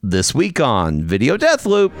This week on Video Death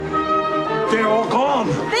Loop. They're all gone.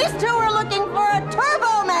 These two are looking for a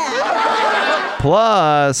Turbo Man.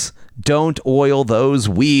 Plus, don't oil those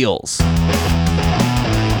wheels.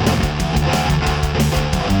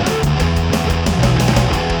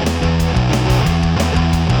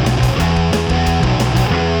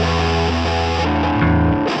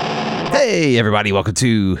 Hey, everybody. Welcome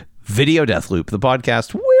to Video Death Loop, the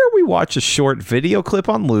podcast where we watch a short video clip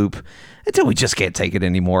on loop until we just can't take it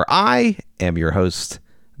anymore. I am your host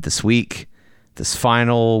this week, this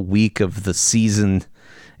final week of the season,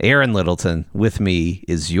 Aaron Littleton. With me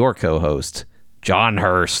is your co-host, John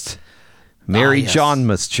Hurst. Merry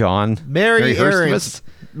Johnmas, John. Merry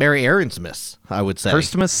Aaronsmas, I would say.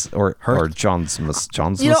 Hurstmas or Johnsmas?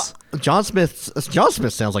 Johnsmas? You know, John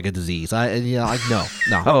Smith sounds like a disease. No.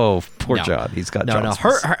 Oh, poor No. John. He's got No.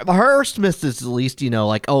 Johnsmas. Hurstmas is at least,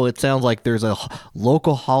 it sounds like there's a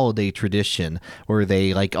local holiday tradition where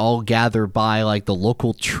they all gather by the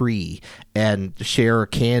local tree and share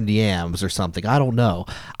canned yams or something. I don't know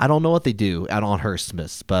what they do out on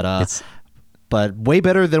Hurstmas, but way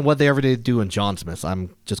better than what they ever did do in Johnsmas.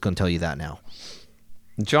 I'm just going to tell you that now.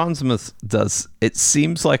 Johnsmas it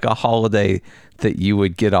seems like a holiday that you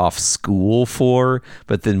would get off school for,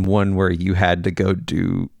 but then one where you had to go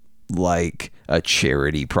do like a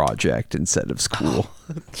charity project instead of school.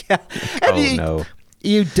 Yeah. No.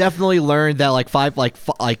 You definitely learned that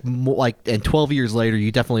and 12 years later,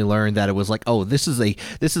 you definitely learned that it was this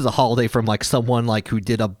is a holiday from someone who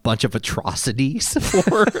did a bunch of atrocities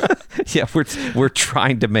for. Yeah, we're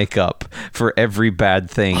trying to make up for every bad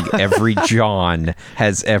thing every John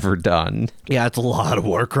has ever done. Yeah, it's a lot of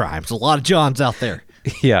war crimes. A lot of Johns out there.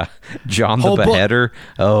 Yeah, John the Beheader.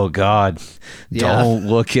 Oh God, Yeah. Don't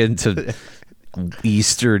look into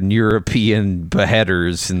Eastern European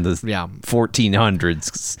beheaders in the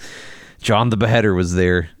 1400s. John the Beheader was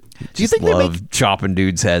there. Do you think they loved chopping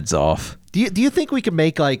dudes' heads off? Do you think we can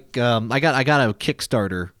make I got a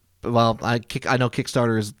Kickstarter. Well, I know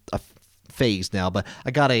Kickstarter is a phase now, but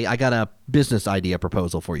I got a business idea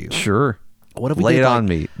proposal for you. Sure. What if we lay did, it on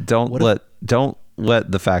me? Don't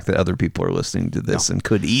let the fact that other people are listening to this and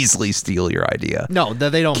could easily steal your idea. No,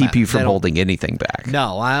 they don't keep you from holding anything back.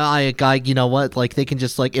 No, I you know what? They can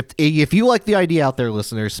just if you like the idea out there,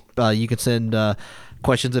 listeners, you can send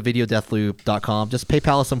questions at videodeathloop.com. Just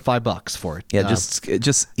PayPal us some $5 for it. Yeah,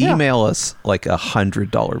 just email us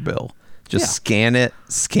 $100 bill. Just scan it,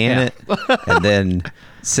 and then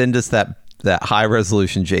send us that high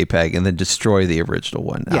resolution JPEG, and then destroy the original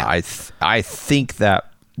one. Yeah. I think that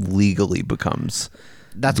legally becomes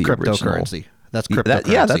that's the cryptocurrency. Original. That's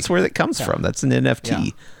cryptocurrency. That's where that comes from. That's an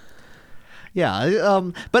NFT.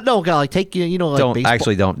 Yeah. But no, take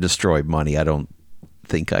don't destroy money. I don't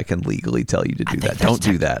think I can legally tell you to do that. Don't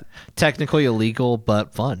do that. Technically illegal,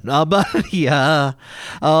 but fun.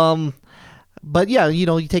 But yeah,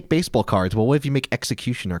 you take baseball cards. Well, what if you make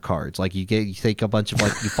executioner cards? You take a bunch of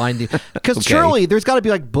you find because surely there's got to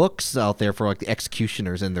be books out there for the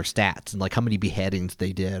executioners and their stats and how many beheadings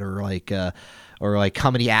they did or how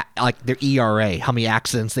many their ERA, how many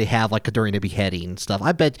accidents they have during a beheading and stuff.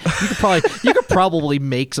 I bet you could probably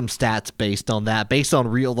make some stats based on that, based on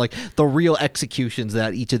real the real executions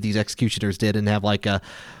that each of these executioners did, and have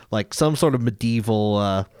some sort of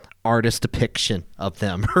medieval artist depiction of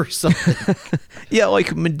them or something. Yeah,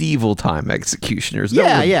 medieval time executioners.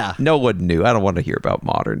 No one knew. I don't want to hear about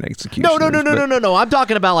modern executioners. No. I'm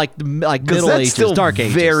talking about Middle Ages, still Dark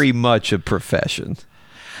Ages. Very much a profession.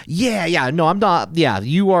 Yeah. No, I'm not. Yeah,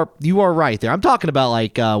 you are right there. I'm talking about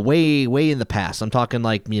way in the past. I'm talking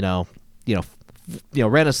Renaissance,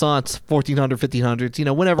 1400s,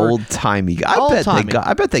 1500s. Whenever old timey.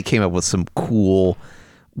 I bet they came up with some cool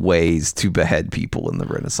ways to behead people in the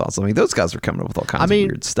Renaissance. I mean, those guys are coming up with all kinds of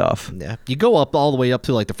weird stuff. Yeah, you go all the way up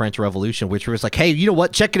to the French Revolution, which was hey, you know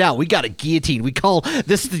what? Check it out. We got a guillotine. We call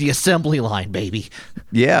this the assembly line, baby.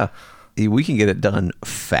 Yeah, we can get it done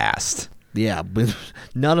fast. Yeah, but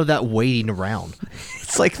none of that waiting around.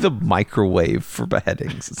 It's like the microwave for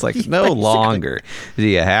beheadings. It's no longer do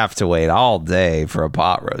you have to wait all day for a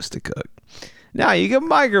pot roast to cook. Now you can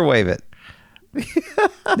microwave it.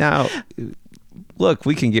 Now, look,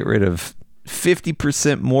 we can get rid of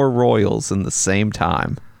 50% more royals in the same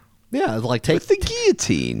time. Yeah, take with the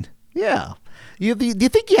guillotine. Yeah. Do you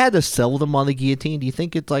think you had to sell them on the guillotine? Do you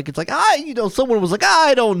think it's someone was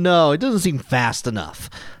I don't know. It doesn't seem fast enough.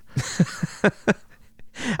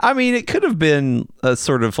 I mean, it could have been a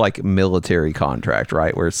sort of military contract,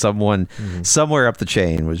 right? Where someone somewhere up the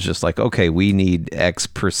chain was just okay, we need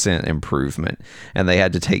X% improvement. And they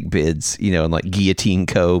had to take bids, and Guillotine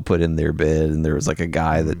Co. put in their bid. And there was a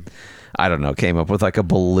guy that I don't know, came up with like a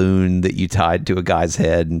balloon that you tied to a guy's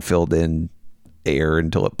head and filled in air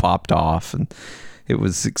until it popped off, and it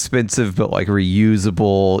was expensive but like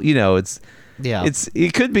reusable. You know, it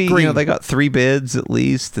could be. You know, they got 3 bids at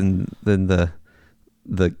least, and then the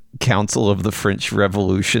Council of the French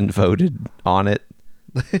Revolution voted on it.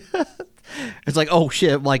 It's like, oh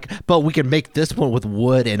shit, like, but we can make this one with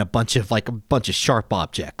wood and a bunch of sharp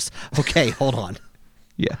objects. Okay, hold on.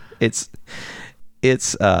 Yeah, it's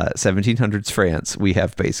 1700s France. We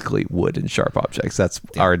have basically wood and sharp objects. That's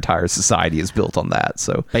our entire society is built on that.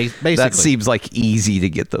 So basically, that seems like easy to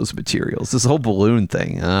get those materials. This whole balloon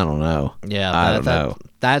thing, I don't know. Yeah, I don't know.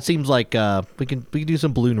 That seems like we can do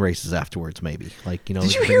some balloon races afterwards, maybe. Like, you know,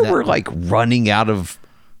 did you hear we're like running out of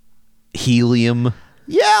helium?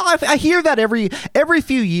 Yeah, I hear that every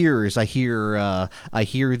few years. I hear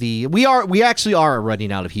we actually are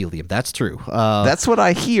running out of helium. That's true. That's what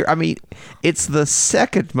I hear. I mean, it's the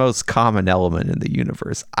second most common element in the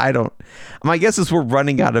universe. My guess is we're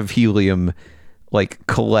running out of helium, like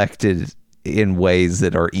collected in ways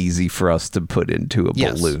that are easy for us to put into a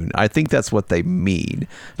balloon. I think that's what they mean,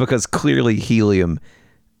 because clearly helium,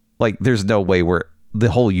 like, there's no way the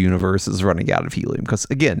whole universe is running out of helium, because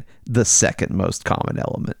again, the second most common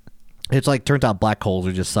element. It's like, turns out black holes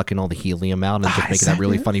are just sucking all the helium out and just making that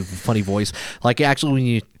really funny voice. Like, actually, when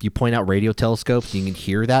you point out radio telescopes, you can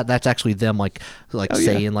hear that. That's actually them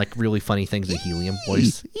saying like really funny things in helium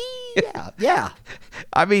voice. Yeah.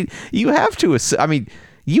 I mean, you have to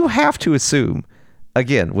assume,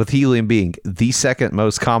 again, with helium being the second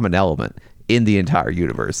most common element in the entire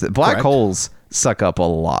universe, that black holes suck up a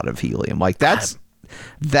lot of helium. Like, that's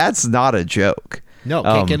not a joke. No,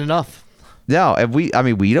 can't get enough. No, and we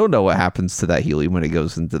don't know what happens to that helium when it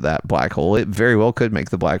goes into that black hole. It very well could make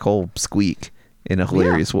the black hole squeak in a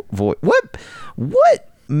hilarious voice. What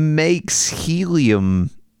makes helium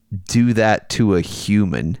do that to a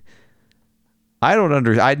human? I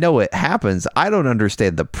know it happens. I don't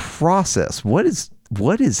understand the process. What is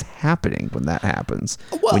happening when that happens?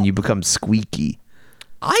 When you become squeaky?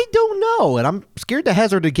 I don't know, and I'm scared to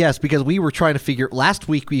hazard a guess, because last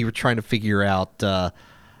week we were trying to figure out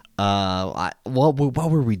what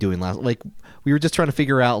were we doing last? Like, we were just trying to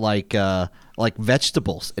figure out like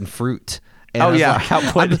vegetables and fruit. And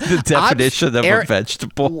what is the definition of a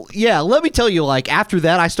vegetable? Yeah, let me tell you, like, after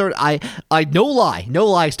that, I no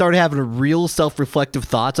lie, started having real self-reflective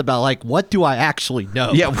thoughts about, like, what do I actually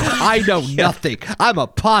know? Yeah. I know nothing. I'm a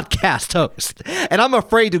podcast host, and I'm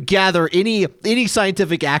afraid to gather any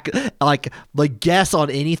scientific guess on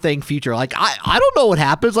anything future. Like, I don't know what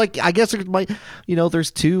happens. Like, I guess there's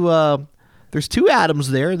two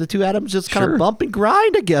atoms there. The two atoms just kind of bump and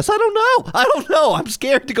grind, I guess. I don't know. I'm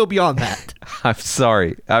scared to go beyond that. I'm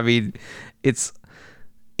sorry. I mean, there's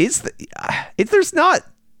not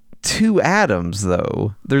 2 atoms,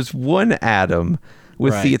 though. There's 1 atom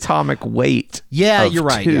with the atomic weight. Yeah, of you're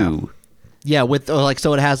right. 2. Yeah, with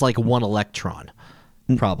so it has like 1 electron,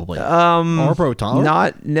 probably, or a proton.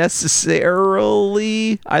 Not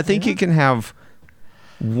necessarily. I think it can have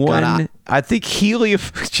 1. I think helium.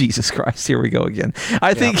 Jesus Christ! Here we go again.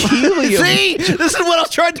 I think helium. See, this is what I was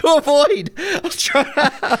trying to avoid.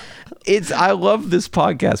 I love this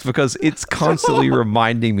podcast because it's constantly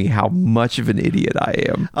reminding me how much of an idiot I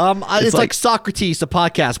am. It's like Socrates, the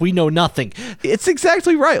podcast. We know nothing. It's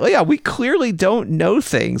exactly right. Yeah, we clearly don't know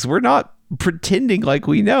things. We're not pretending like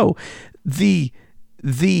we know. It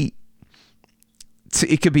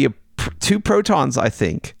could be 2 protons, I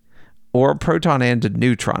think, or a proton and a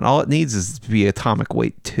neutron. All it needs is to be atomic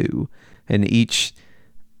weight 2, and each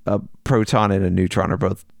proton and a neutron are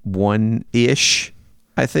both 1-ish,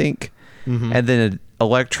 I think. Mm-hmm. And then an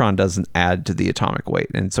electron doesn't add to the atomic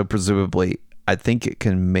weight, and so presumably I think it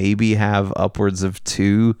can maybe have upwards of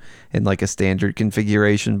 2 in like a standard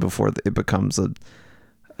configuration before it becomes an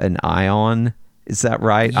ion. Is that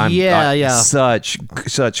right? Yeah.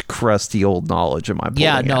 Such crusty old knowledge am I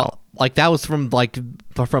pulling out. Like, that was from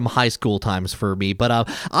high school times for me. But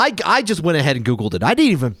I just went ahead and Googled it. I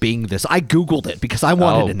didn't even Bing this. I Googled it because I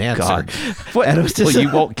wanted an answer. God. And it was just, you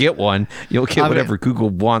won't get one. You'll get whatever Google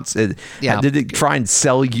wants. Did it try and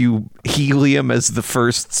sell you helium as the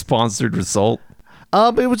first sponsored result?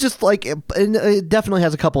 It was just like, it definitely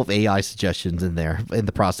has a couple of AI suggestions in there in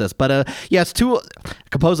the process. But it's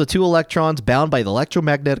composed of 2 electrons bound by the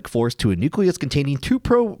electromagnetic force to a nucleus containing 2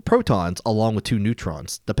 protons along with 2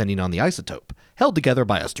 neutrons, depending on the isotope, held together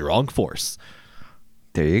by a strong force.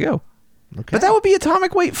 There you go. Okay. But that would be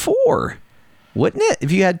atomic weight 4, wouldn't it?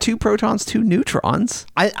 If you had 2 protons, 2 neutrons.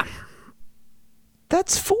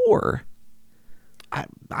 That's 4.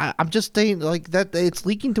 I'm just saying like that it's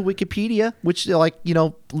leaking to Wikipedia, which Wikipedia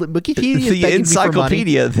is The begging me for money.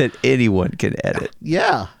 encyclopedia that anyone can edit.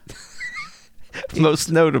 Yeah. Most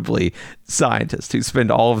notably, scientists who spend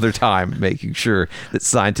all of their time making sure that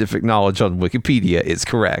scientific knowledge on Wikipedia is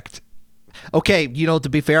correct. Okay, to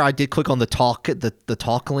be fair, I did click on the talk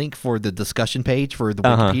link for the discussion page for the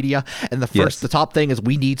Wikipedia, and the top thing is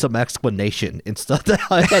we need some explanation instead of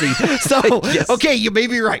heading. So, Yes. Okay, you may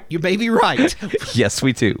be right. Yes,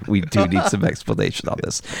 we do. We do need some explanation on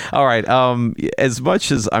this. All right. As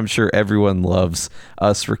much as I'm sure everyone loves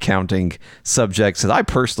us recounting subjects that I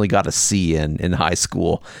personally got a C in high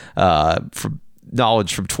school, from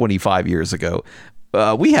knowledge from 25 years ago,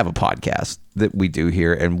 we have a podcast that we do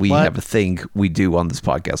here, and we have a thing we do on this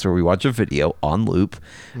podcast where we watch a video on loop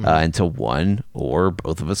until one or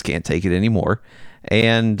both of us can't take it anymore.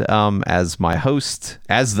 And as the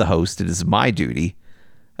host, it is my duty.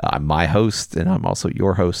 I'm my host, and I'm also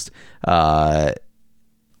your host. I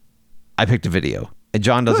picked a video, and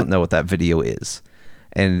John doesn't know what that video is.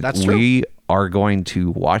 And we are going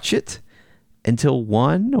to watch it until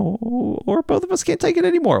one or both of us can't take it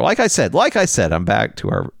anymore. Like I said, I'm back to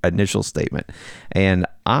our initial statement. And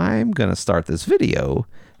I'm going to start this video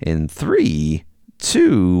in 3,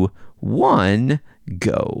 2, 1,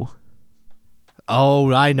 go.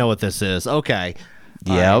 Oh, I know what this is. Okay.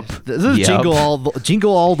 Yep. This is Jingle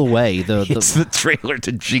all the way. It's the trailer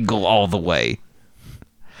to Jingle All the Way.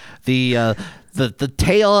 The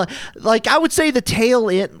tail, like I would say the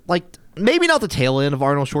tail end, like maybe not the tail end of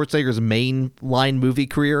Arnold Schwarzenegger's mainline movie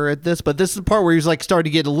career at this, but this is the part where he's like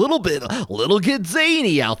starting to get a little get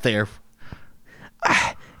zany out there.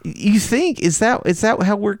 You think is that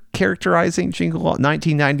how we're characterizing Jingle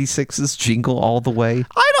 1996's Jingle All the Way?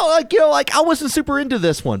 I don't I wasn't super into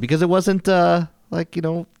this one because it wasn't I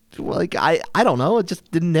don't know, it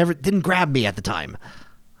just didn't grab me at the time.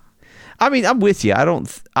 I mean, I'm with you. I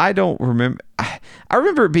don't remember. I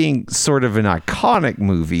remember it being sort of an iconic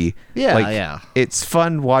movie. Yeah. It's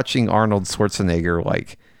fun watching Arnold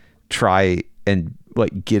Schwarzenegger try and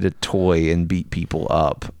get a toy and beat people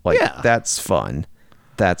up. That's fun.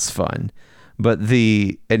 But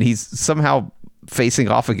and he's somehow facing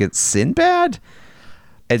off against Sinbad.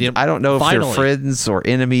 And I don't know if they're friends or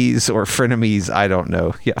enemies or frenemies. I don't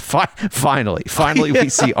know. Yeah, finally, we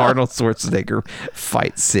see Arnold Schwarzenegger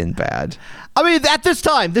fight Sinbad. I mean, at this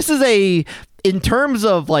time, this is in terms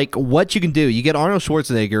of what you can do. You get Arnold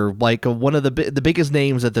Schwarzenegger, one of the biggest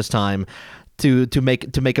names at this time, to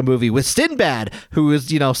make a movie with Sinbad, who is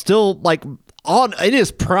still on in his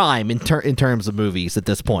prime in terms of movies at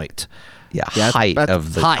this point. Yeah, height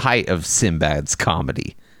of Sinbad's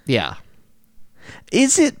comedy. Yeah.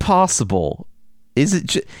 Is it possible?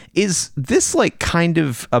 Is this kind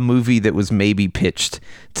of a movie that was maybe pitched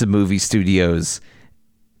to movie studios,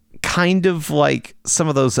 kind of like some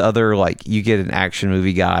of those other you get an action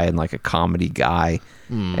movie guy and a comedy guy,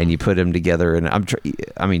 and you put them together? And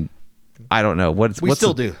I mean, I don't know what we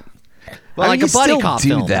still do. Well, a buddy cop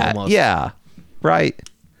film, that, almost. Yeah, right.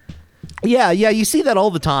 Yeah, you see that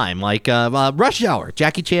all the time. Rush Hour,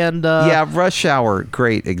 Jackie Chan. Rush Hour,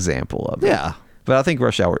 great example of it. Yeah. But I think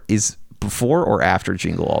Rush Hour is before or after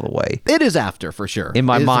Jingle All the Way. It is after, for sure. In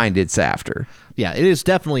my mind, it's after. Yeah, it is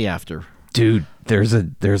definitely after. Dude, there's a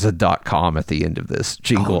 .com at the end of this.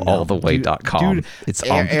 JingleAllTheWay.com. Dude, it's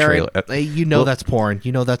on the trailer. That's porn.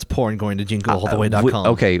 That's porn going to JingleAllTheWay.com.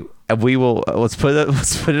 Okay, we will. Let's put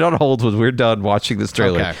it on hold when we're done watching this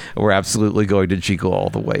trailer. Okay. We're absolutely going to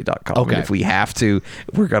JingleAllTheWay.com. Okay. And if we have to,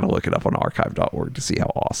 we're going to look it up on archive.org to see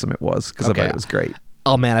how awesome it was, because I bet it was great.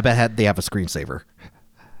 Oh man, I bet they have a screensaver.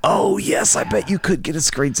 Oh yes, I bet you could get a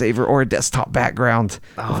screensaver or a desktop background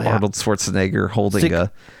of Arnold Schwarzenegger holding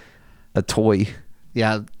a toy.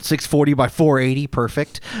 Yeah, 640 by 480,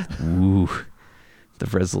 perfect. Ooh, the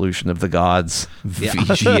resolution of the gods.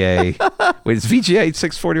 VGA. Wait, is VGA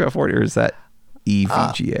 640 by 480 or is that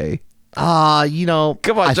EVGA?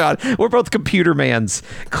 Come on, John. We're both computer mans.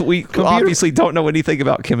 We obviously don't know anything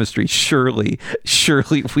about chemistry. Surely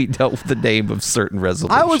we know the name of certain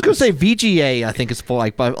resolutions. I was going to say VGA. I think it's for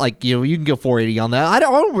you can go 480 on that. I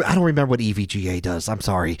don't remember what EVGA does. I'm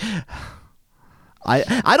sorry.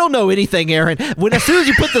 I don't know anything, Aaron. As soon as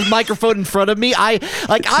you put this microphone in front of me, I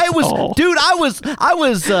was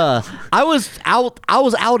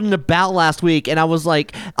out and about last week, and I was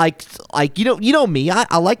like you know me,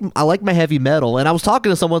 I like my heavy metal, and I was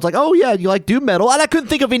talking to someone, it's like, oh yeah, you like doom metal, and I couldn't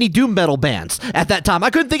think of any doom metal bands at that time.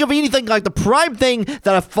 I couldn't think of anything like the prime thing that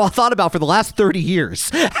I've thought about for the last 30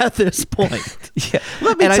 years at this point. Yeah,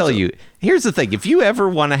 let me tell you. Here's the thing. If you ever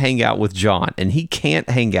want to hang out with John and he can't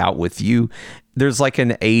hang out with you, there's like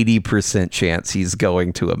an 80% chance he's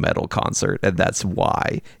going to a metal concert, and that's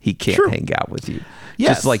why he can't hang out with you.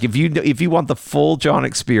 Yes. Just like if you want the full John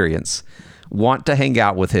experience, want to hang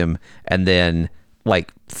out with him, and then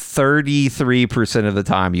like 33% of the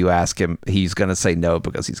time you ask him, he's going to say no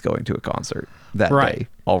because he's going to a concert that day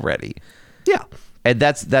already. Yeah. And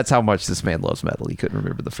that's how much this man loves metal. He couldn't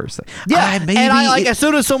remember the first thing. Yeah, as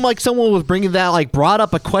soon as someone was bringing that, like, brought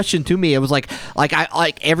up a question to me, it was like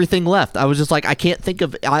everything left. I was just like, I can't think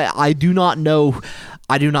of. I do not know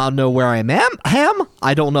where I am.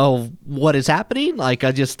 I don't know what is happening. Like,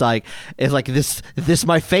 I just like, it's like this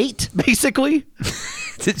my fate, basically.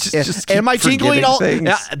 just am I jingling all?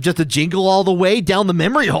 Just a jingle all the way down the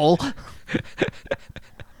memory hole.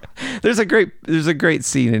 There's a great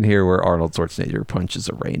scene in here where Arnold Schwarzenegger punches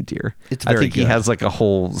a reindeer. I think he has like a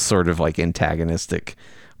whole sort of like antagonistic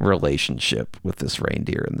relationship with this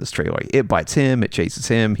reindeer in this trailer. It bites him, it chases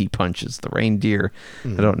him, he punches the reindeer.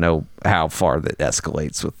 I don't know how far that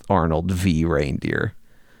escalates with Arnold v. reindeer.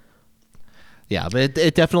 Yeah, but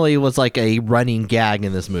it definitely was like a running gag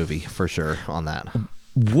in this movie for sure on that.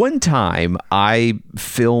 One time I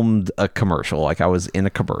filmed a commercial, like I was in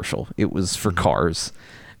a commercial. It was for cars.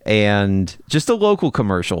 And just a local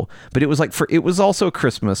commercial, but it was like it was also a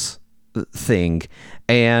Christmas thing,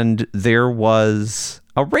 and there was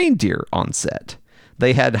a reindeer on set.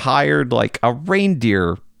 They had hired like a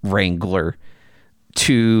reindeer wrangler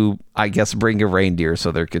to, I guess, bring a reindeer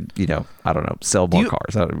so there could, I don't know, sell more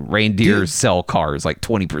cars. Reindeers sell cars like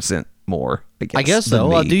 20% more. I guess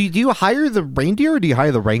so. Do you hire the reindeer or do you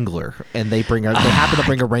hire the wrangler and they happen to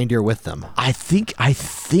bring a reindeer with them? I think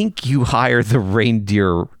you hire the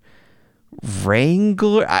reindeer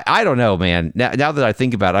wrangler. I don't know, man. Now that I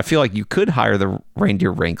think about it, I feel like you could hire the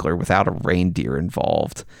reindeer wrangler without a reindeer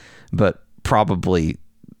involved, but probably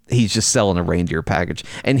he's just selling a reindeer package.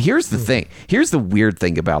 And here's the thing. Here's the weird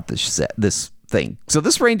thing about this thing. So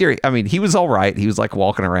this reindeer, I mean, he was all right. He was like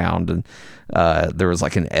walking around, and there was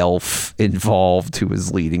like an elf involved who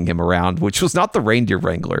was leading him around, which was not the reindeer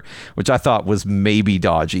wrangler, which I thought was maybe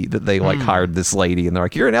dodgy that they like hired this lady and they're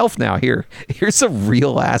like, you're an elf now. Here's a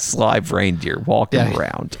real ass live reindeer walking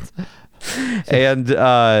around. And,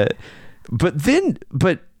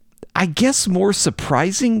 but I guess more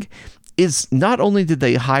surprising is not only did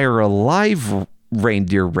they hire a live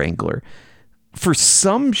reindeer wrangler, for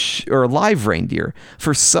some or live reindeer,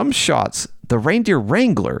 for some shots, the reindeer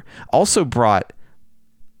wrangler also brought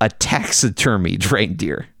a taxidermied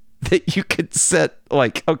reindeer that you could set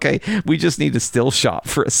like, okay, we just need a still shot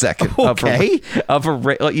for a second of a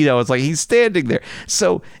it's like he's standing there.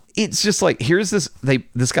 So it's just like, here's this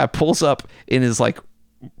guy pulls up in his like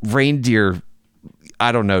reindeer,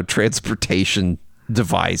 I don't know, transportation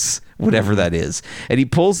device, whatever that is, and he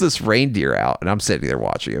pulls this reindeer out, and I'm sitting there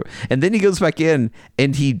watching him, and then he goes back in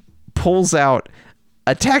and he pulls out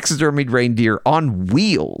a taxidermied reindeer on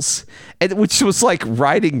wheels, and which was like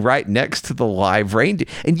riding right next to the live reindeer.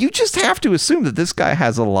 And you just have to assume that this guy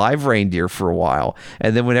has a live reindeer for a while,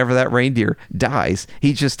 and then whenever that reindeer dies,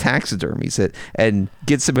 he just taxidermies it and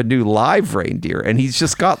gets him a new live reindeer, and he's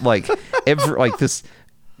just got like this.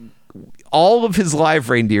 All of his live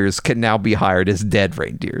reindeers can now be hired as dead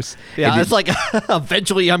reindeers. Yeah, it's like,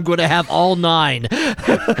 eventually I'm going to have all 9.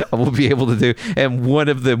 I will be able to do, and one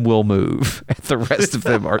of them will move. The rest of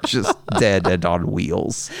them are just dead and on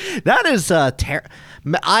wheels. That is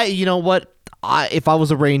you know what? If I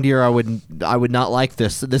was a reindeer, I would not like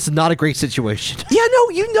this. This is not a great situation. Yeah,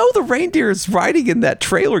 no, the reindeer is riding in that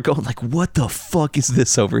trailer going like, what the fuck is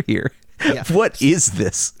this over here? Yeah. What is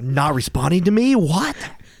this? Not responding to me? What?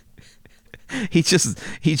 He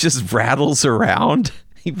just rattles around.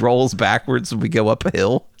 He rolls backwards when we go up a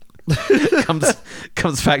hill.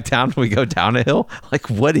 comes back down when we go down a hill. Like,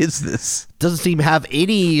 what is this? Doesn't seem to have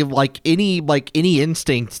any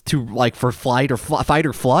instinct to like for fight or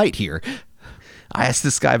flight here. I asked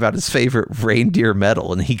this guy about his favorite reindeer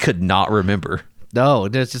metal, and he could not remember. No,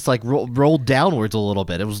 it's just like rolled downwards a little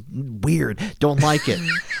bit. It was weird. Don't like it.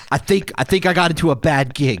 I think I got into a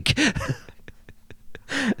bad gig.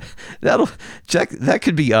 That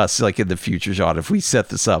could be us, like in the future, John, if we set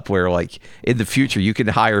this up where like in the future you can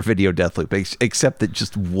hire Video Deathloop, except that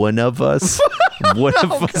just one of us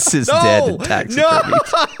is dead and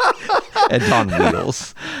taxidermied and on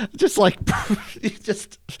wheels, just like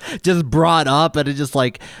just brought up, and it just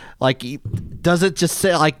like does it just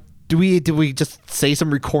say like, do we just say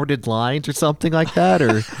some recorded lines or something like that,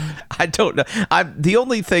 or I don't know. I'm the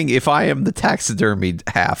only thing, if I am the taxidermied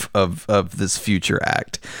half of this future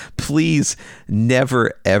act, please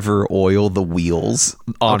never ever oil the wheels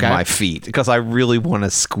on my feet, because I really want to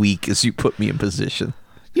squeak as you put me in position.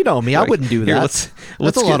 You know me, I wouldn't do Here, that.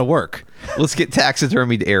 That's a lot of work. Let's get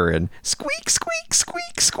taxidermied Aaron. Squeak, squeak,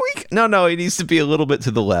 squeak, squeak. No, he needs to be a little bit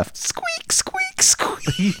to the left. Squeak, squeak,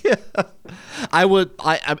 squeak.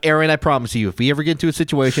 Aaron, I promise you, if we ever get into a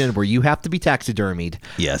situation where you have to be taxidermied,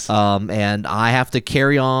 Yes. and I have to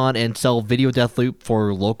carry on and sell video death loop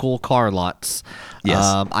for local car lots,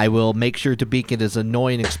 Yes. I will make sure to make it as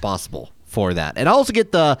annoying as possible for that. And I'll also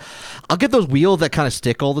get those wheels that kind of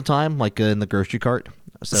stick all the time, like in the grocery cart.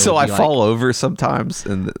 So I fall over sometimes,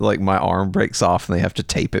 and like my arm breaks off, and they have to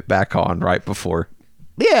tape it back on right before.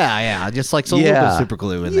 Yeah, just like a little bit of super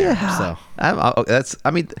glue in there. So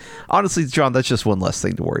honestly, John, that's just one less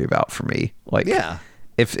thing to worry about for me. Like, yeah,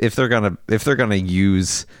 if they're gonna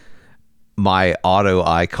use my auto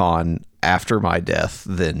icon after my death,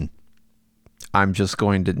 then I'm just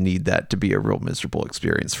going to need that to be a real miserable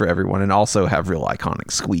experience for everyone, and also have real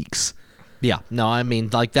iconic squeaks. Yeah, no, I mean,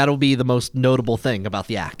 like, that'll be the most notable thing about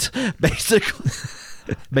the act, basically.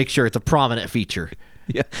 Make sure it's a prominent feature.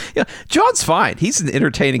 Yeah. John's fine. He's an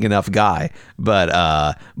entertaining enough guy,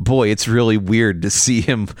 but boy, it's really weird to see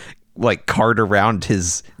him like cart around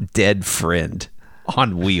his dead friend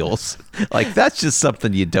on wheels. Like, that's just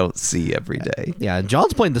something you don't see every day. Yeah, and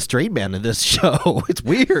John's playing the straight man in this show. It's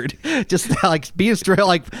weird, just like being straight,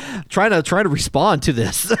 like trying to respond to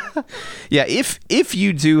this. Yeah, if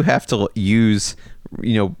you do have to use,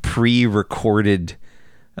 pre-recorded,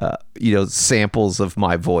 samples of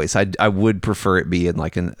my voice, I would prefer it be in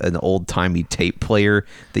like an old timey tape player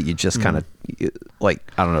that you just kind of like,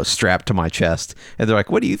 I don't know, strap to my chest, and they're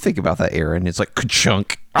like, "What do you think about that, Aaron?" It's like,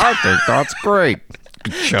 "Ka-chunk. I think that's great."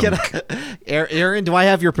 Aaron, do I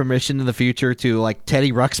have your permission in the future to like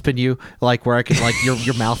Teddy Ruxpin you, like where I can like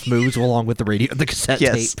your mouth moves along with the cassette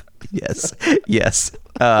tape? Yes.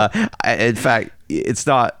 In fact, it's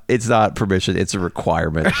not permission; it's a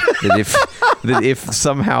requirement that if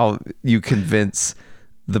somehow you convince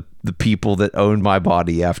the people that own my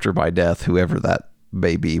body after my death, whoever that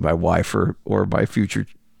may be, my wife or my future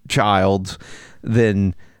child,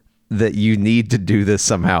 then that you need to do this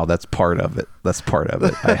somehow. That's part of it.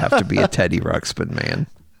 I have to be a Teddy Ruxpin man.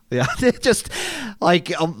 Yeah, just like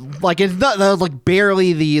it's not like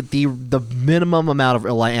barely the minimum amount of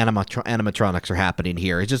like animatronics are happening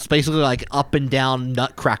here. It's just basically like up and down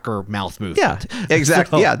nutcracker mouth movement. Yeah,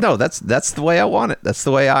 exactly. So, yeah, no, that's the way I want it. That's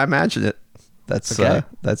the way I imagine it. That's okay.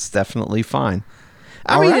 That's definitely fine.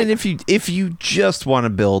 I All mean, right. and if you just want to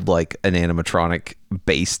build like an animatronic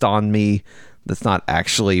based on me, that's not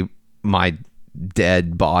actually my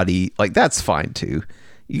dead body, like, that's fine too.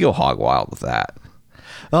 You go hog wild with that.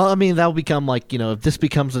 Well, I mean, that'll become like, if this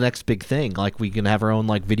becomes the next big thing, like we can have our own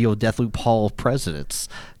like video Deathloop Hall of Presidents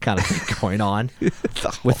kind of thing going on.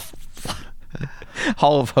 with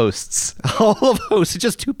Hall of Hosts. Hall of Hosts, it's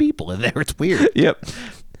just two people in there. It's weird. Yep.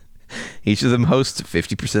 Each of them hosts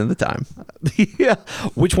 50% of the time. Yeah.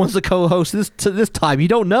 Which one's the co-host this time? You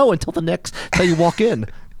don't know until you walk in.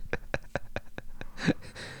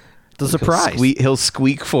 The surprise. He'll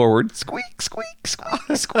squeak forward. Squeak, squeak,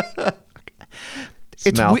 squeak, squeak.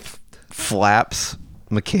 His mouth flaps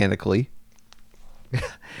mechanically.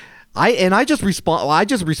 I just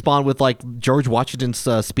respond with like George Washington's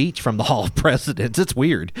speech from the Hall of Presidents. It's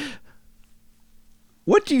weird.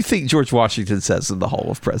 What do you think George Washington says in the Hall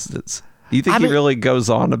of Presidents? Do you think he really goes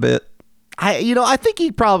on a bit? I think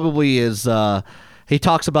he probably is. He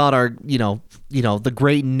talks about our, the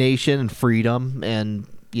great nation and freedom, and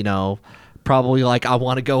probably like, I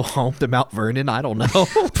want to go home to Mount Vernon. I don't know.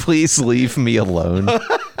 Please leave me alone.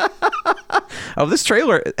 Oh, this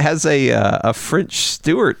trailer has a French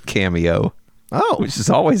Stewart cameo. Oh, which is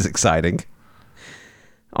always exciting.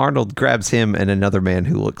 Arnold grabs him and another man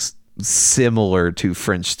who looks similar to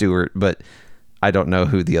French Stewart, but I don't know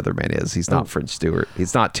who the other man is. He's not French Stewart.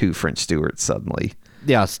 He's not two French Stewarts suddenly.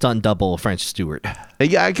 Yeah, stunt double French Stewart.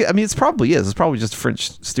 Yeah, I mean, it probably is. It's probably just French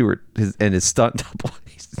Stewart and his stunt double.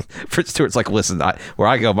 French Stewart's like, listen, where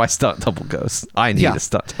I go, my stunt double goes. I need a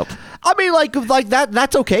stunt double. I mean, like that.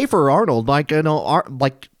 That's okay for Arnold. Like,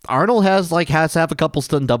 Arnold has to have a couple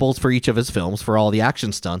stunt doubles for each of his films for all the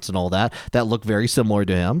action stunts and all that look very similar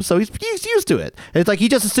to him. So he's used to it. It's like he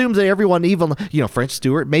just assumes that everyone, even French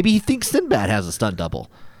Stewart, maybe he thinks Sinbad has a stunt double.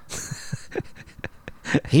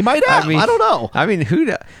 He might have. I don't know. I mean,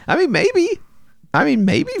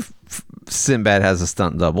 maybe Sinbad has a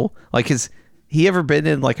stunt double. Like, has he ever been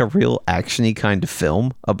in like a real actiony kind of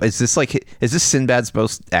film? Is this Sinbad's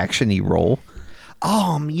most actiony role?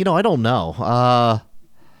 I don't know.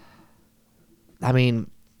 I mean,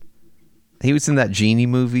 he was in that Genie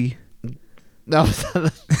movie. No,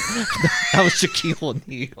 that was Shaquille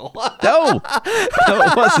O'Neal. No,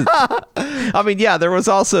 it wasn't. I mean, yeah, there was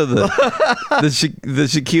also the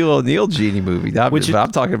Shaquille O'Neal genie movie. But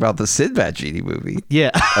I'm talking about the Sinbad genie movie.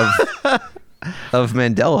 Yeah. Of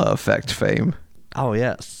Mandela effect fame. Oh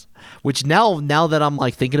yes. Which now that I'm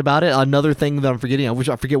like thinking about it, another thing that I'm forgetting,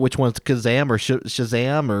 I forget which one's Kazam or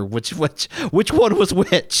Shazam or which one was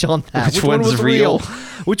which on that. Which one's one was real?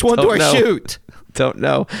 Which one do I shoot? Don't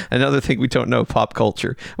know. Another thing we don't know, pop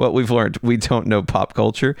culture. What we've learned, we don't know pop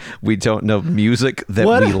culture. We don't know music that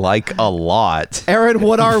we like a lot. Aaron,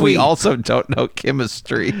 what are we? We also don't know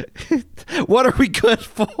chemistry. What are we good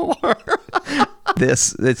for?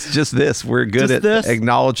 It's just this. We're good Just at this?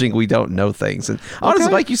 acknowledging we don't know things. And honestly,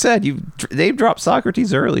 Okay. like you said, you name dropped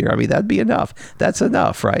Socrates earlier. I mean, that'd be enough. That's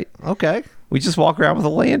enough, right? Okay. We just walk around with a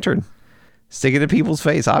lantern, stick it in people's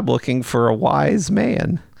face. I'm looking for a wise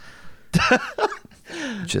man.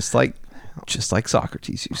 just like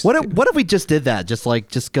Socrates used to do. What if we just did that? Just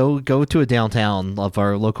go to a downtown of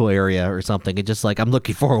our local area or something, and just like, I'm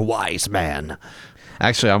looking for a wise man.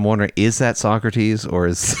 Actually, I'm wondering, is that Socrates or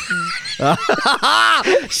is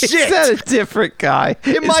Shit. that a different guy?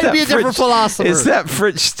 It might be a different philosopher. Is that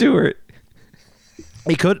French Stewart?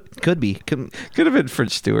 It could be. Could have been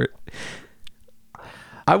French Stewart.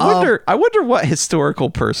 I wonder what historical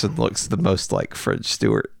person looks the most like French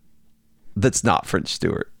Stewart that's not French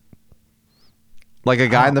Stewart. Like a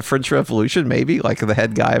guy in the French Revolution, maybe? Like the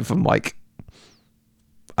head guy from, like,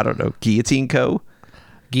 I don't know, Guillotine Co.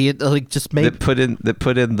 Like, just maybe that put in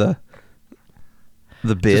the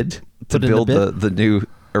bid to build the new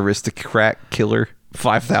aristocrat killer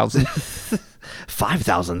 5,000.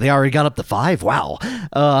 5,000. They already got up to 5. Wow.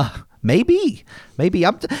 Maybe.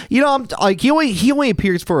 I'm like, he only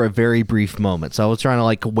appears for a very brief moment. So I was trying to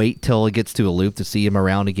like wait till it gets to a loop to see him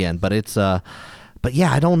around again. But but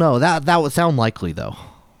yeah, I don't know. That would sound likely though.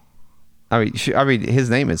 I mean, his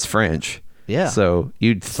name is French. Yeah. So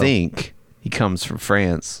you'd think he comes from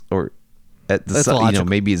France, or at the That's logical.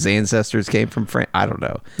 Maybe his ancestors came from France. I don't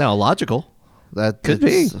know. No, logical. That Could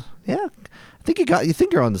be. Yeah. I think you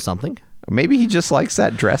think you're onto something. Or maybe he just likes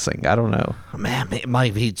that dressing. I don't know. Man, it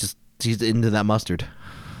might be he's into that mustard.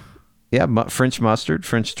 Yeah, French mustard,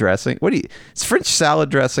 French dressing. Is French salad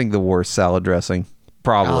dressing the worst salad dressing?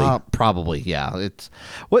 Probably. Probably, yeah. It's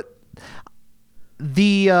what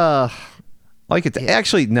the like it.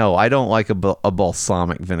 Actually, no, I don't like a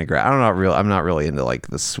balsamic vinaigrette. I'm not really into like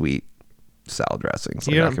the sweet salad dressings.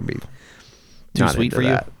 Like, I can be too sweet for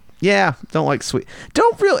that. Yeah, don't like sweet.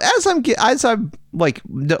 Don't really. As I'm like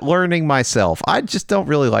learning myself, I just don't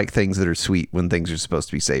really like things that are sweet when things are supposed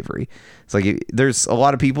to be savory. It's like there's a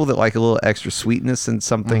lot of people that like a little extra sweetness in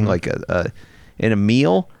something like in a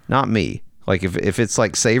meal. Not me. Like if it's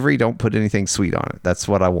like savory, don't put anything sweet on it. That's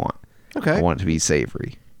what I want. Okay. I want it to be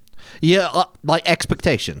savory. Yeah, like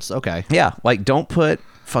expectations. Okay. Yeah, like don't put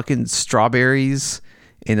fucking strawberries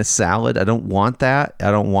in a salad. I don't want that.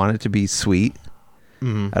 I don't want it to be sweet.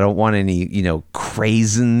 I don't want any,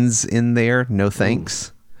 craisins in there. No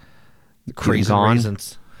thanks.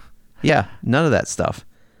 Raisins. Yeah, none of that stuff.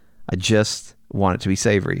 I just want it to be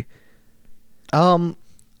savory.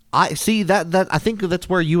 I see that I think that's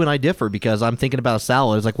where you and I differ, because I'm thinking about a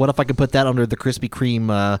salad. It's like, what if I could put that under the Krispy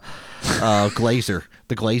Kreme glazer,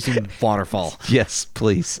 the glazing waterfall? Yes,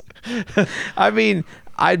 please. I mean,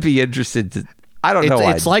 I'd be interested to. I don't know.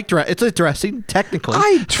 It's it's a dressing technically.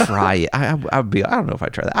 I'd try it. I don't know if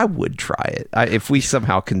I'd try that. I would try it. If we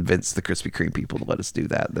somehow convince the Krispy Kreme people to let us do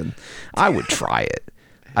that, then I would try it.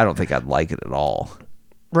 I don't think I'd like it at all.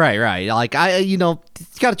 Right. Like you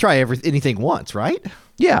got to try anything once, right?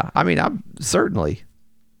 Yeah, I mean, I'm certainly.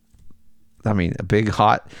 I mean, a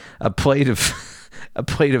plate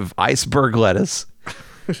of iceberg lettuce.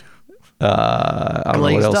 I don't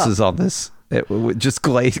know what else is on this. It would just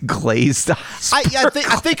glazed. I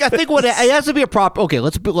think what it has to be a proper. Okay,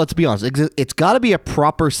 let's be honest. It's got to be a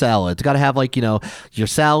proper salad. It's got to have like your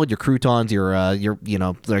salad, your croutons, your like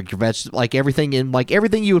your vegetables, like everything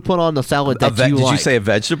everything you would put on the salad that you like. Did you say a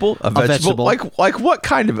vegetable? A vegetable? Like what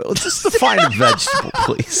kind of? Just define a vegetable,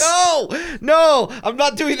 please. No, I'm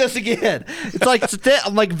not doing this again. It's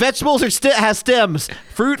like vegetables has stems.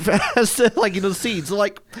 Fruit has seeds. So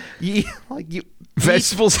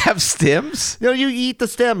vegetables have stems? You eat the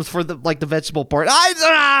stems for the vegetable part.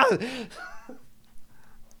 I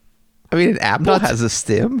mean, an apple has a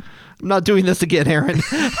stem. I'm not doing this again, Aaron.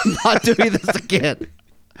 I'm not doing this again.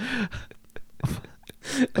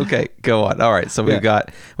 Okay, go on. All right, so we've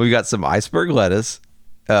got some iceberg lettuce.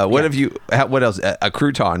 What have you? What else? A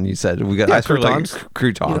crouton. You said we got iceberg croutons.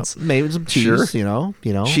 Croutons. Maybe some cheese. Sure. You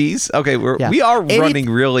know. Cheese. Okay, we are running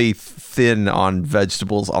really thin on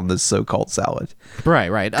vegetables on this so-called salad.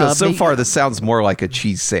 Right. Because so far this sounds more like a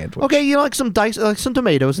cheese sandwich. Okay, you know, like some some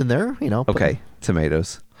tomatoes in there. You know. Okay,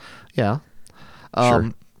 tomatoes. Yeah.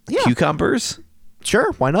 Sure. Yeah. Cucumbers.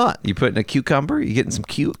 Sure. Why not? You putting a cucumber? You getting some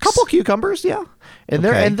cukes? Couple cucumbers. Yeah. And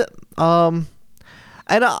there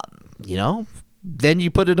you know. Then you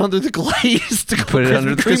put it under the glaze. Put it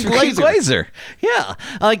under the Krispy Kreme glazer. Yeah,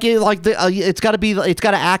 it's got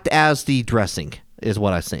to act as the dressing, is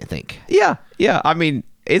what I think. Yeah. I mean,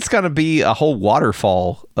 it's gonna be a whole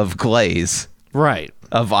waterfall of glaze, right?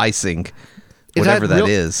 Of icing, whatever that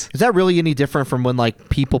is. Is that really any different from when like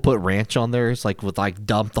people put ranch on theirs, like with like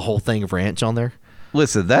dump the whole thing of ranch on there?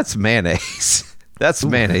 Listen, that's mayonnaise. That's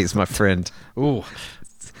mayonnaise, my friend. Ooh.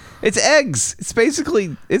 It's eggs. It's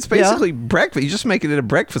basically breakfast. You just make it in a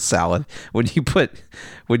breakfast salad. When you put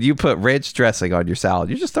ranch dressing on your salad,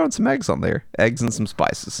 you're just throwing some eggs on there. Eggs and some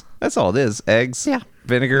spices. That's all it is. Eggs,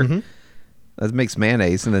 vinegar. Mm-hmm. That makes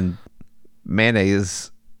mayonnaise, and then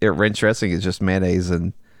mayonnaise. Ranch dressing is just mayonnaise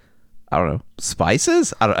and I don't know,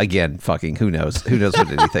 spices. Again, fucking who knows? Who knows what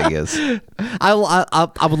anything is? I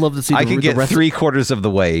would love to see. I can get 3/4 of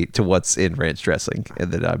the way to what's in ranch dressing,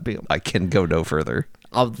 and then I can go no further.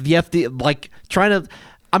 The FDA, like trying to.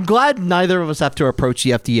 I'm glad neither of us have to approach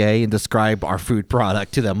the FDA and describe our food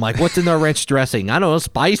product to them. Like, what's in our ranch dressing? I don't know,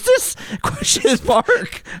 spices? Question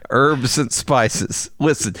mark. Herbs and spices.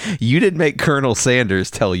 Listen, you didn't make Colonel Sanders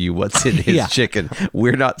tell you what's in his chicken.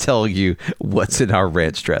 We're not telling you what's in our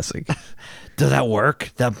ranch dressing. Does that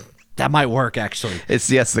work? That might work, actually. It's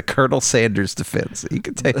the Colonel Sanders defense. You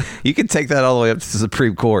can take that all the way up to the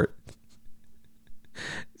Supreme Court.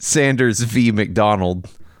 Sanders v. McDonald.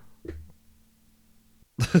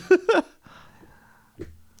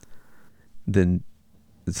 Then,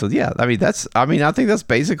 so yeah, I mean I think that's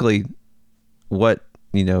basically what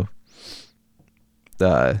the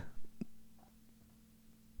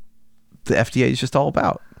FDA is just all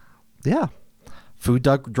about. Yeah, Food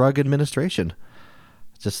Drug Administration.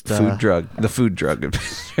 Just the Food Drug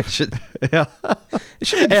Administration. Yeah, it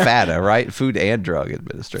should be FATA, right? Food and Drug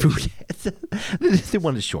Administration. They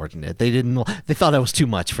wanted to shorten it. They didn't. They thought that was too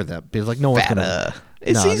much for them. Because like no one's gonna.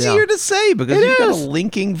 It's easier to say because you've got a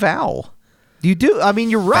linking vowel. You do. I mean,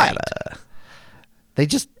 you're right. FATA. They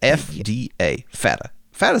just FDA. FATA.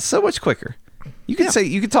 FATA's so much quicker. You can say.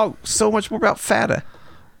 You can talk so much more about FATA.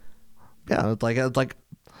 Yeah, it's like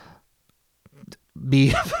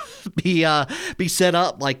be set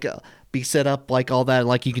up like all that,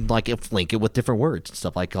 like you can like link it with different words and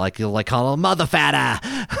stuff like call them mother fata.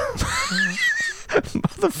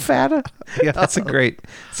 Mother fata. Yeah, it's a great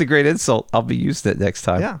insult. I'll be using it next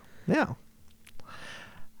time. Yeah.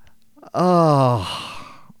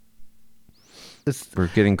 Oh, we're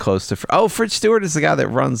getting close to. Fritz Stewart is the guy that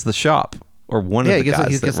runs the shop, or one of the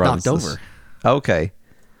guys that runs knocked over. Okay,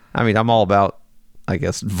 I mean I'm all about, I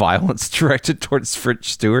guess, violence directed towards Fritz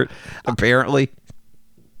Stewart, apparently.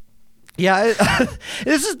 Yeah,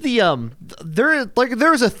 this is the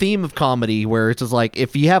there's a theme of comedy where it's just like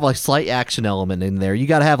if you have a slight action element in there, you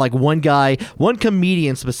got to have like one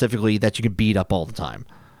comedian specifically that you can beat up all the time.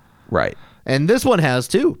 Right. And this one has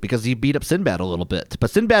too, because he beat up Sinbad a little bit, but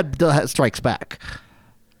Sinbad strikes back.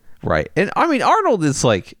 Right. And I mean Arnold is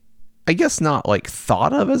like, I guess not like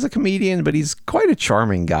thought of as a comedian, but he's quite a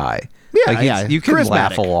charming guy. Yeah, you can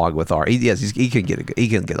laugh along with Art. He can get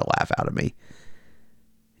a laugh out of me.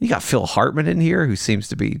 You got Phil Hartman in here, who seems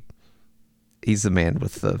to be, he's the man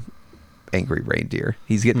with the angry reindeer.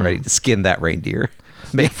 He's getting ready to skin that reindeer,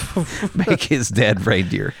 make his dead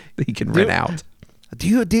reindeer that he can rent out.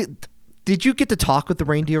 Did you get to talk with the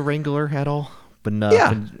reindeer wrangler at all?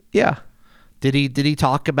 Yeah. Did he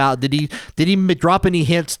talk about? Did he drop any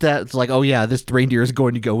hints that it's like, oh yeah, this reindeer is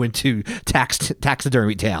going to go into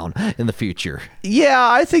taxidermy town in the future? Yeah,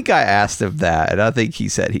 I think I asked him that, and I think he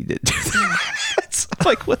said he did do that. I'm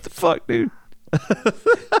like, what the fuck, dude?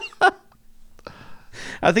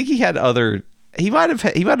 I think he had other. He might have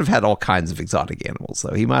had all kinds of exotic animals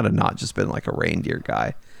though. He might have not just been like a reindeer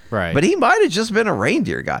guy. Right. But he might have just been a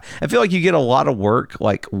reindeer guy. I feel like you get a lot of work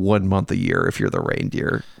like 1 month a year if you're the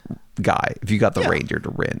reindeer guy, if you got the reindeer to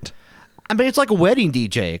rent. I mean, it's like a wedding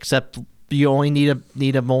DJ, except you only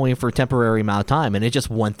need them only for a temporary amount of time, and it's just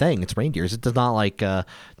one thing. It's reindeers. It's not like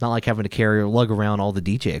having to carry or lug around all the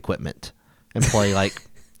DJ equipment and play like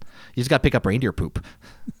you just got to pick up reindeer poop.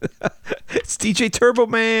 It's DJ Turbo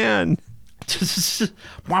Man. Let's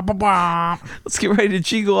get ready to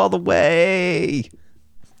jingle all the way.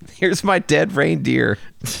 Here's my dead reindeer.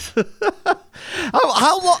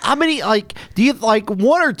 How many, like, do you, like,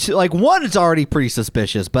 one or two, like, one is already pretty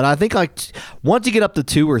suspicious, but I think, like, once you get up to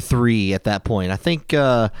 2 or 3 at that point, I think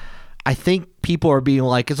people are being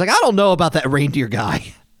like, it's like, I don't know about that reindeer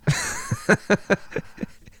guy.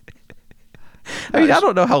 I mean, I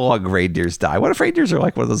don't know how long reindeers die. What if reindeers are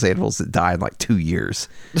like one of those animals that die in like 2 years?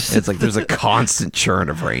 And it's like there's a constant churn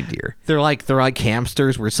of reindeer. They're like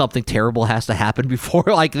hamsters where something terrible has to happen before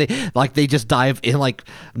they just die of in like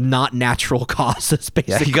not natural causes.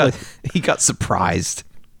 Basically, Yeah, he got surprised.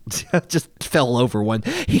 Just fell over one.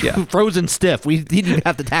 Frozen stiff. We didn't even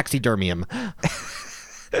have to taxidermy him.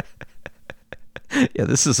 Yeah,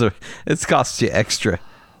 it's cost you extra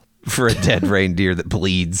for a dead reindeer that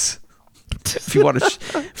bleeds. If you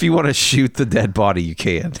want to shoot the dead body, you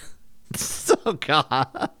can. Oh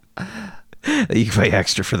God, you can pay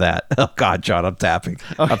extra for that. Oh God, John, I'm tapping.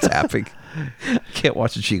 I'm tapping. I can't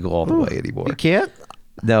watch a Jingle all the way anymore. You can't?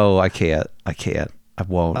 No, I can't. I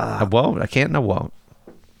won't. I won't. I can't and I won't.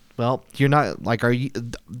 Well, you're not like. Are you?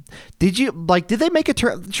 Did you like? Did they make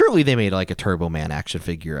surely they made like a Turbo Man action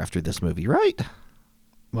figure after this movie, right?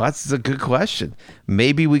 Well, that's a good question.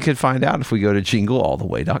 Maybe we could find out if we go to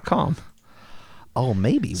jinglealltheway.com. Oh,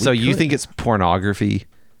 maybe. So you think it's pornography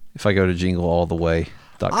if I go to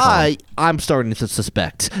jinglealltheway.com? I'm starting to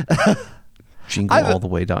suspect.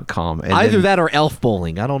 Jinglealltheway.com. And either that or Elf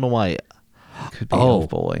Bowling. I don't know why. Could be Elf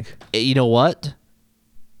Bowling. You know what?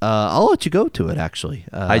 I'll let you go to it, actually.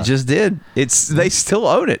 I just did. They still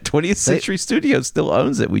own it. 20th Century Studios still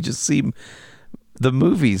owns it. We just see the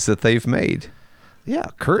movies that they've made. Yeah,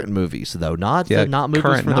 current movies, though. Not movies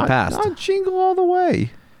current, from the past. Not Jingle All the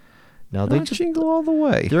Way. No, they just Jingle All the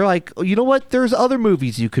Way. They're like, you know what? There's other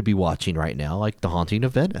movies you could be watching right now, like The Haunting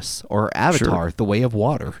of Venice or Avatar: The Way of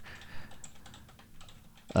Water.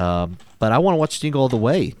 But I want to watch Jingle All the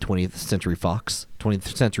Way. 20th Century Fox,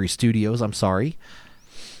 20th Century Studios. I'm sorry.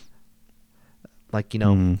 Like, you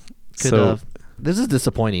know, this is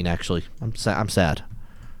disappointing. Actually, I'm sad.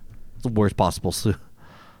 It's the worst possible.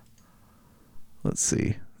 Let's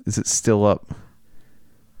see. Is it still up?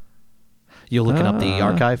 You're looking up the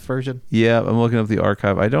archive version? Yeah, I'm looking up the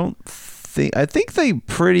archive. I think they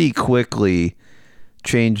pretty quickly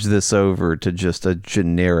changed this over to just a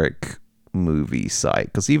generic movie site.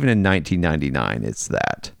 Because even in 1999, it's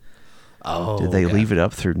that. Oh, did they leave it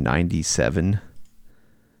up through 97?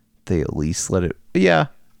 They at least let it. Yeah.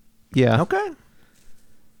 Okay.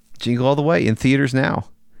 Jingle All the Way in theaters now.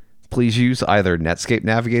 Please use either Netscape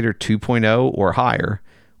Navigator 2.0 or higher,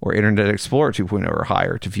 or Internet Explorer 2.0 or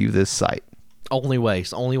higher to view this site. Only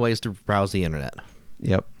ways to browse the internet.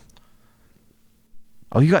 Yep.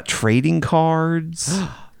 Oh, you got trading cards.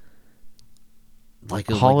 like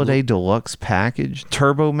Holiday Deluxe Package,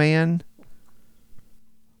 Turbo Man,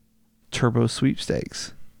 Turbo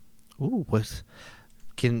Sweepstakes. Ooh,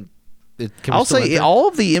 I'll say all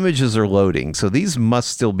of the images are loading, so these must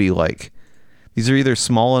still be like. These are either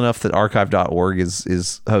small enough that archive.org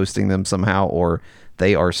is hosting them somehow, or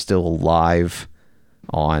they are still live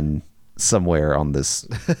on somewhere on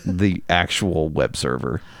the actual web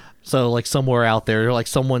server. So like somewhere out there, like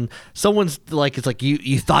someone's like, it's like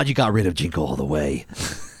you thought you got rid of Jingle All the Way,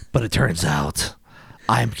 but it turns out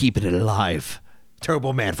I'm keeping it alive.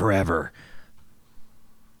 Turbo Man forever.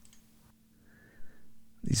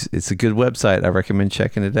 It's a good website. I recommend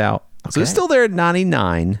checking it out. Okay. So it's still there at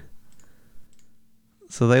 99.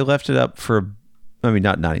 So they left it up for,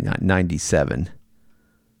 not 99, 97.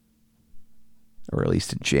 Or at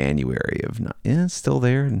least in January of, it's still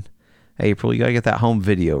there in April. You got to get that home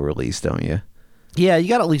video release, don't you? Yeah, you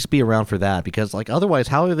got to at least be around for that, because like otherwise,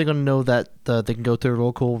 how are they going to know that they can go to a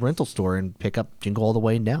local rental store and pick up Jingle All the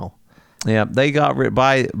Way now? Yeah, they got rid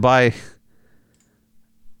by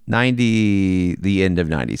 90, the end of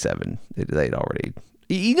 97. They'd already,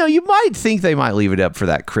 you might think they might leave it up for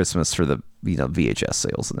that Christmas for the VHS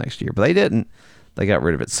sales the next year, but they didn't. They got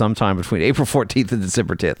rid of it sometime between April 14th and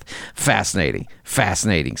December 10th.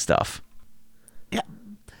 Fascinating stuff. Yeah,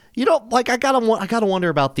 like I gotta wonder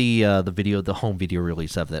about the home video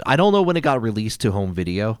release of it. I don't know when it got released to home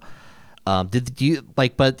video. Did you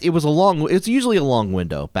like? But it was it's usually a long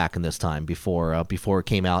window back in this time before it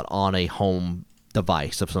came out on a home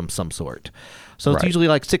device of some sort. So it's usually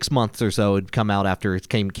like 6 months or so it'd come out after it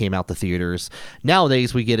came out to theaters.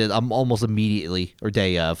 Nowadays we get it almost immediately or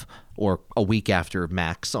day of or a week after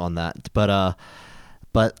max on that. But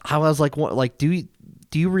I was like, what, like do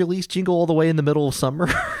you release Jingle All the Way in the middle of summer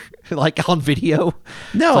like on video?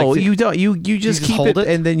 No, like, you don't. You just keep it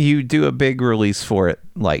and then you do a big release for it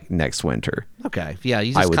like next winter. Okay. Yeah,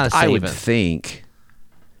 you just kind of save it. I would think.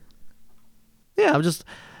 Yeah, I'm just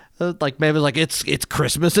Like maybe like it's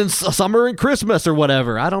Christmas and summer and Christmas or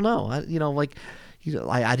whatever. I don't know. I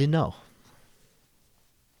didn't know.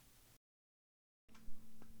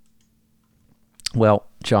 Well,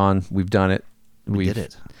 John, we've done it. We did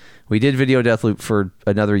it. We did Video Deathloop for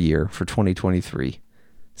another year, for 2023.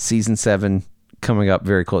 Season 7 coming up,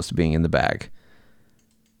 very close to being in the bag.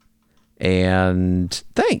 And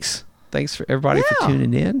thanks for everybody for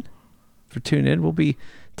tuning in. We'll be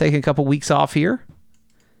taking a couple weeks off here.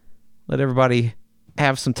 Let everybody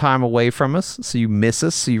have some time away from us, so you miss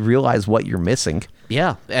us, so you realize what you're missing.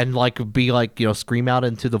 Yeah, and like be like, scream out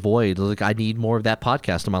into the void. Like, I need more of that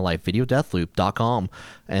podcast in my life, videodeathloop.com,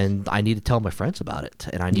 and I need to tell my friends about it,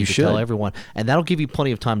 and I need to tell everyone, and that'll give you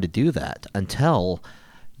plenty of time to do that until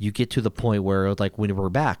you get to the point where, like, when we're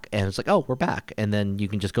back, and it's like, oh, we're back, and then you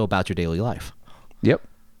can just go about your daily life. Yep.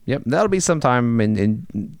 That'll be sometime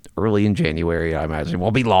in early in January, I imagine.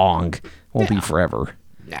 Won't be long. Won't be forever.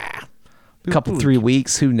 Nah. A couple, 3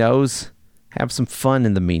 weeks, who knows? Have some fun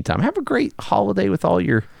in the meantime. Have a great holiday with all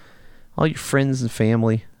your friends and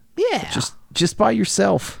family. Yeah. Just by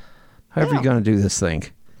yourself. However you're going to do this thing.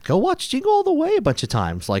 Go watch Jingle All the Way a bunch of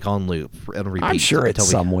times, like on loop and repeat. I'm sure it's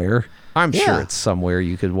somewhere. Sure it's somewhere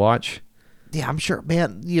you could watch. Yeah, I'm sure,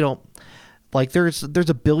 man. Like there's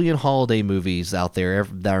a billion holiday movies out there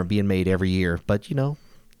that are being made every year, but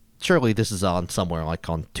surely this is on somewhere like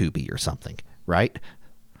on Tubi or something, right?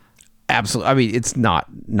 Absolutely. I mean, it's not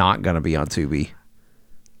going to be on Tubi.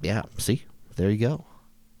 Yeah. See, there you go.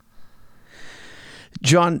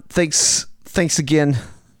 John, thanks again.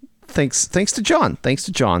 Thanks to John.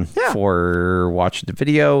 For watching the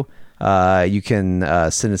video. You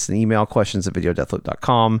can send us an email,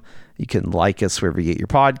 questions@videodeathloop.com. You can like us wherever you get your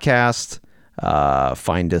podcast.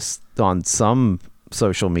 Find us on some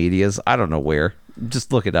social medias. I don't know where.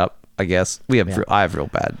 Just look it up, I guess. I have real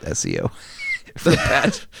bad SEO. Real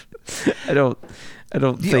bad. I don't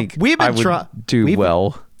think I would do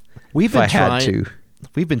well. We've been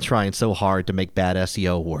trying so hard to make bad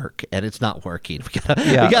SEO work, and it's not working. We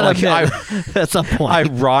gotta admit, at some point.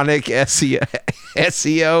 Ironic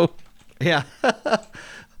SEO. Yeah.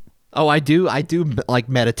 Oh, I do like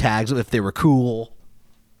meta tags if they were cool.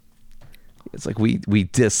 It's like we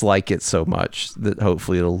dislike it so much that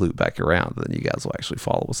hopefully it'll loop back around, and then you guys will actually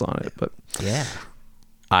follow us on it. But yeah,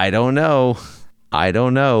 I don't know.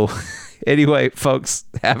 Anyway, folks,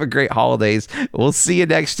 have a great holidays. We'll see you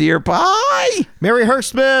next year. Bye. Merry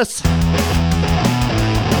Christmas.